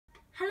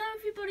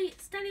everybody,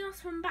 it's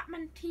Stelios from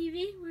Batman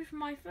TV with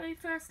my very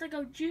first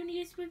LEGO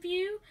Juniors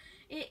review.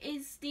 It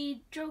is the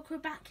Joker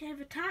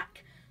Batcave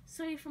attack.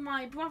 Sorry for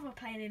my brother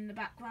playing in the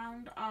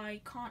background,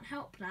 I can't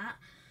help that.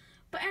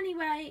 But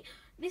anyway,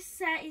 this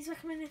set is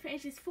recommended for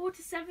ages 4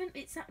 to 7.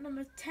 It's set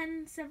number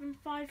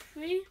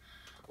 10753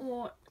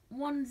 or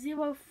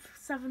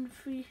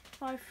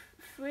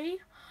 107353.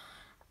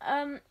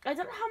 I don't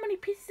know how many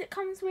pieces it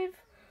comes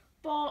with,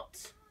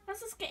 but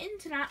let's just get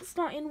into that,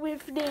 starting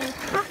with the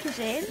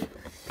packaging.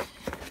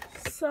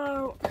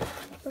 So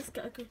let's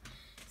get a good.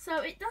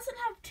 So it doesn't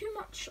have too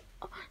much.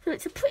 So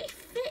it's a pretty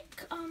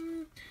thick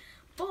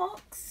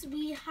box.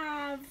 We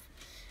have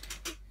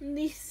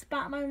this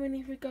Batman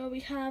minifigure. We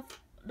have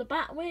the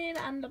Batwing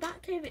and the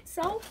Batcave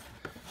itself.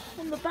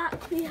 On the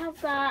back we have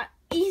that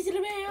easy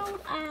to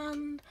build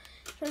and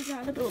shows you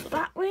how to build the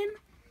Batwing.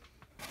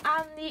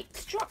 And the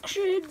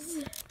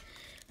instructions.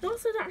 They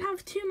also don't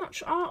have too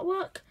much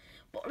artwork,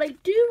 but they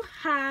do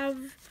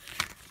have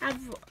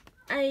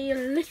a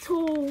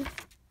little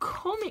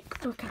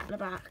comic book at the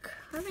back.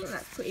 I think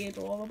that's pretty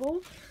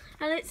adorable.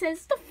 And it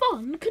says, "The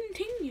fun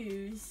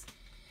continues."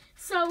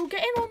 So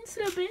getting on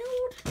to the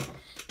build,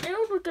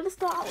 we're going to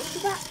start out with the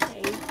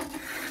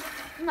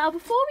Batcave. Now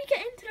before we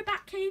get into the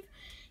Batcave,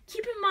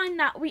 keep in mind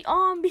that we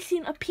are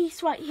missing a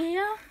piece right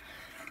here.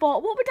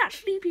 But what would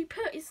actually be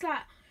put is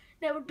that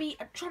there would be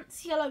a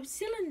trans yellow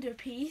cylinder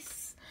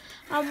piece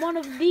and one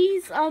of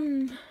these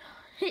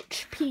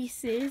hitch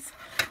pieces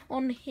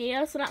on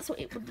here, so that's what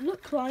it would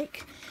look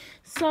like.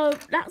 So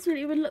that's what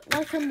it would look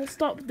like, and we'll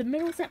start with the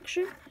middle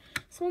section.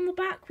 So on the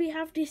back we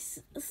have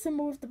this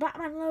symbol of the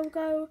Batman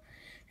logo.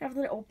 We have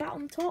the little bat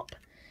on top,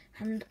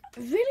 and I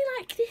really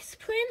like this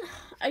print.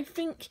 I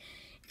think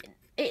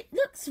it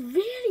looks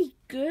really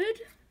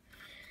good.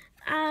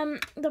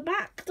 The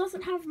back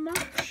doesn't have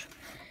much.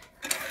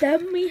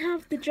 Then we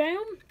have the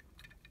jail.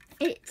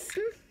 It's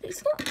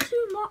not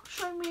too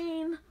much. I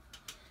mean,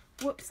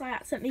 whoops! I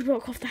accidentally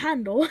broke off the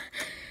handle.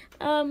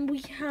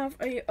 We have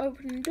a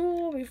open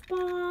door with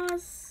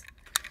bars,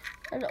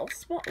 a little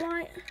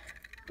spotlight.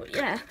 But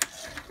yeah,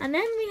 and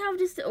then we have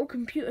this little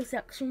computer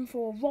section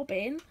for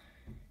Robin.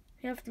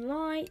 We have the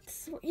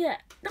lights. But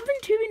yeah, nothing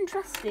too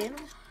interesting.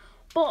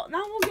 But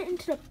now we'll get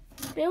into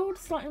the build,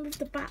 starting with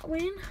the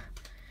Batwing.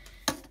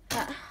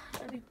 Let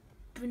me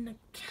bring the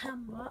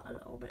camera a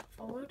little bit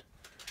forward.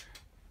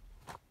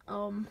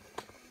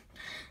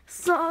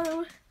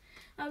 So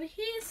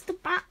here's the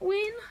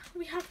Batwing.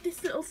 We have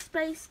this little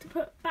space to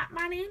put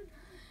Batman in,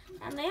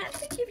 and they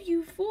actually give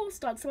you 4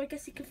 studs, so I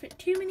guess you can fit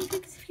 2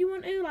 minifigs if you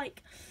want to,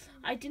 like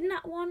I did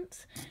that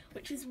once,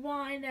 which is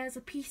why there's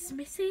a piece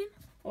missing,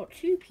 or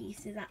 2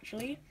 pieces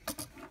actually.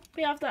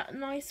 We have that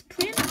nice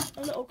print,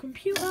 a little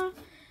computer,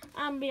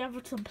 and we have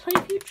some play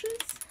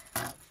features.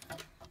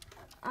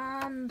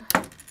 And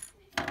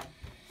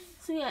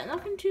so yeah,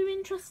 nothing too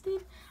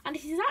interesting. And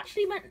this is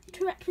actually meant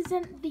to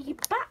represent the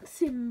bat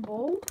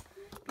symbol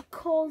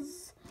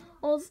because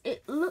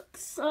it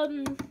looks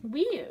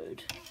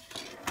weird.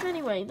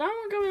 Anyway, now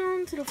we're going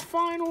on to the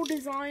final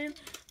design,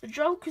 the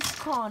Joker's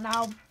car.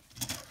 Now,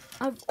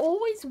 I've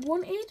always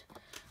wanted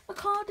a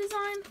car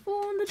design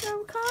for the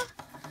Joker.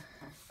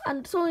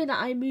 And sorry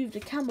that I moved the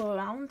camera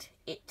around.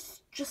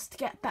 It's just to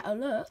get better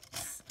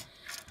looks.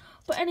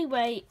 But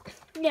anyway,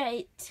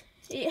 yeah,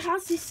 it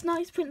has this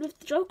nice print with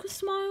the Joker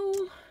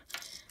smile.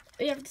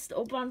 We have this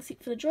little brown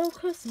seat for the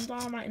Joker, some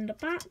dynamite in the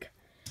back.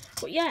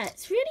 But yeah,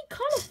 it's really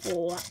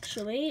colourful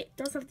actually. It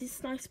does have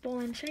this nice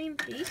ball and chain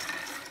piece.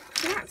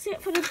 So that's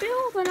it for the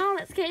build, and now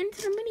let's get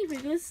into the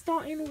minifigures,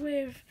 starting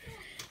with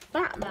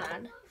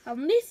Batman.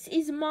 And this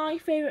is my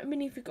favourite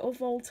minifigure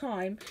of all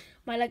time.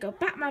 My LEGO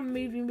Batman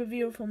movie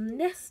review from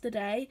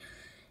yesterday.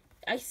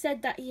 I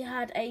said that he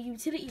had a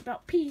utility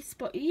belt piece,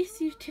 but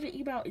this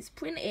utility belt is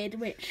printed,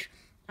 which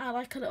I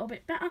like a little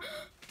bit better.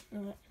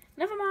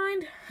 Never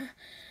mind.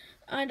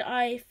 And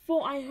I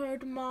thought I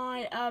heard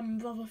my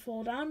brother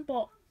fall down,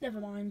 but never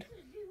mind.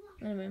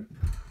 Anyway,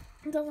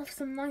 it does have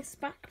some nice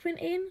back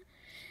printing.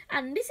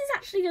 And this is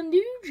actually a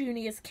new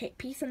Juniors cape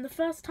piece, and the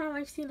first time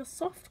I've seen a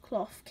soft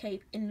cloth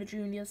cape in the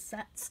Juniors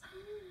sets.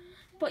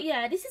 But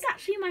yeah, this is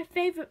actually my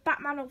favourite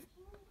Batman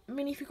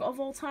minifigure of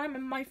all time,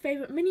 and my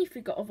favourite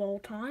minifigure of all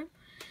time.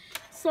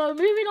 So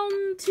moving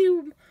on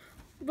to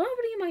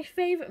probably my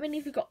favourite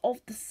minifigure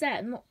of the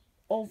set, not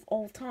of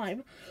all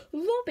time,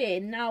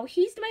 Robin. Now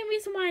he's the main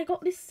reason why I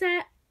got this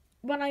set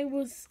when I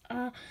was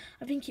I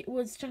think it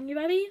was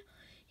January.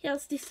 He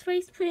has this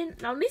face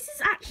print. Now this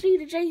is actually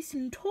the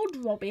Jason Todd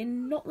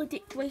Robin, not the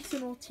Dick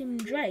Grayson or Tim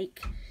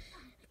Drake.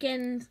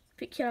 Again,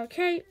 thick yellow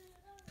cape.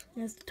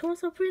 There's the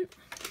torso print.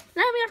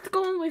 Now we have to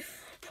go on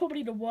with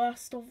probably the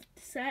worst of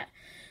the set,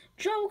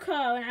 Joker,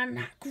 and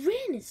that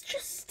grin is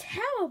just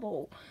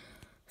terrible.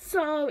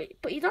 So,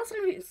 but he does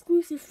have an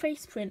exclusive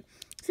face print.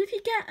 So if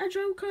you get a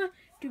Joker,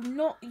 do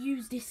not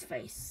use this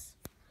face.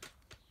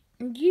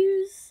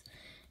 Use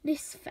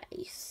this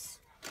face.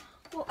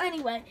 Well,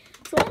 anyway,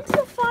 so on to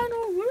the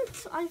final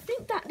route. I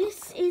think that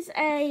this is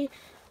a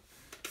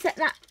set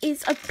that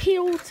is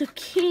appeal to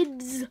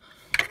kids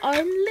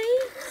only.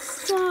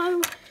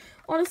 So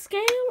on a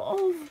scale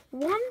of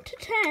 1 to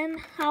 10,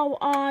 how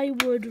I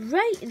would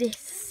rate this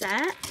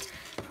set.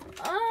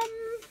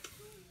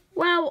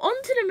 Well,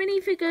 onto the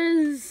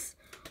minifigures,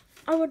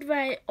 I would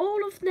rate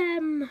all of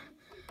them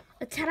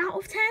a 10 out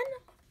of 10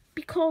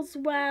 because,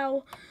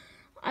 well,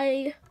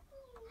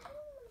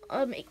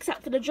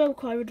 except for the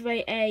Joker, I would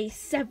rate a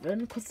 7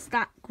 because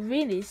that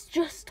grin is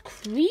just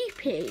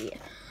creepy.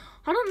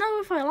 I don't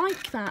know if I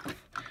like that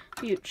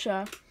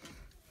feature.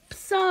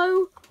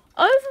 So,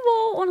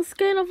 overall, on a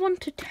scale of 1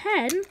 to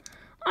 10,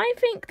 I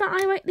think that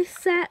I rate this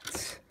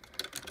set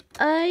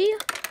a,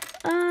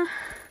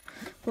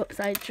 whoops,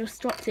 I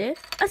just dropped it,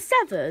 a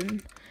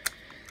 7.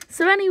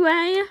 So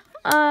anyway,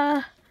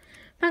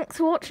 thanks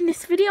for watching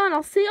this video, and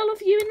I'll see all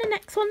of you in the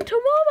next one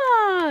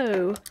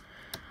tomorrow.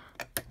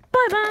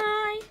 Bye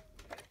bye.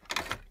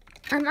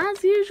 And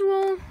as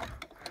usual,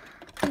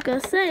 I'm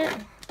gonna say it.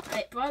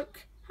 It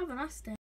broke. Have a nice day.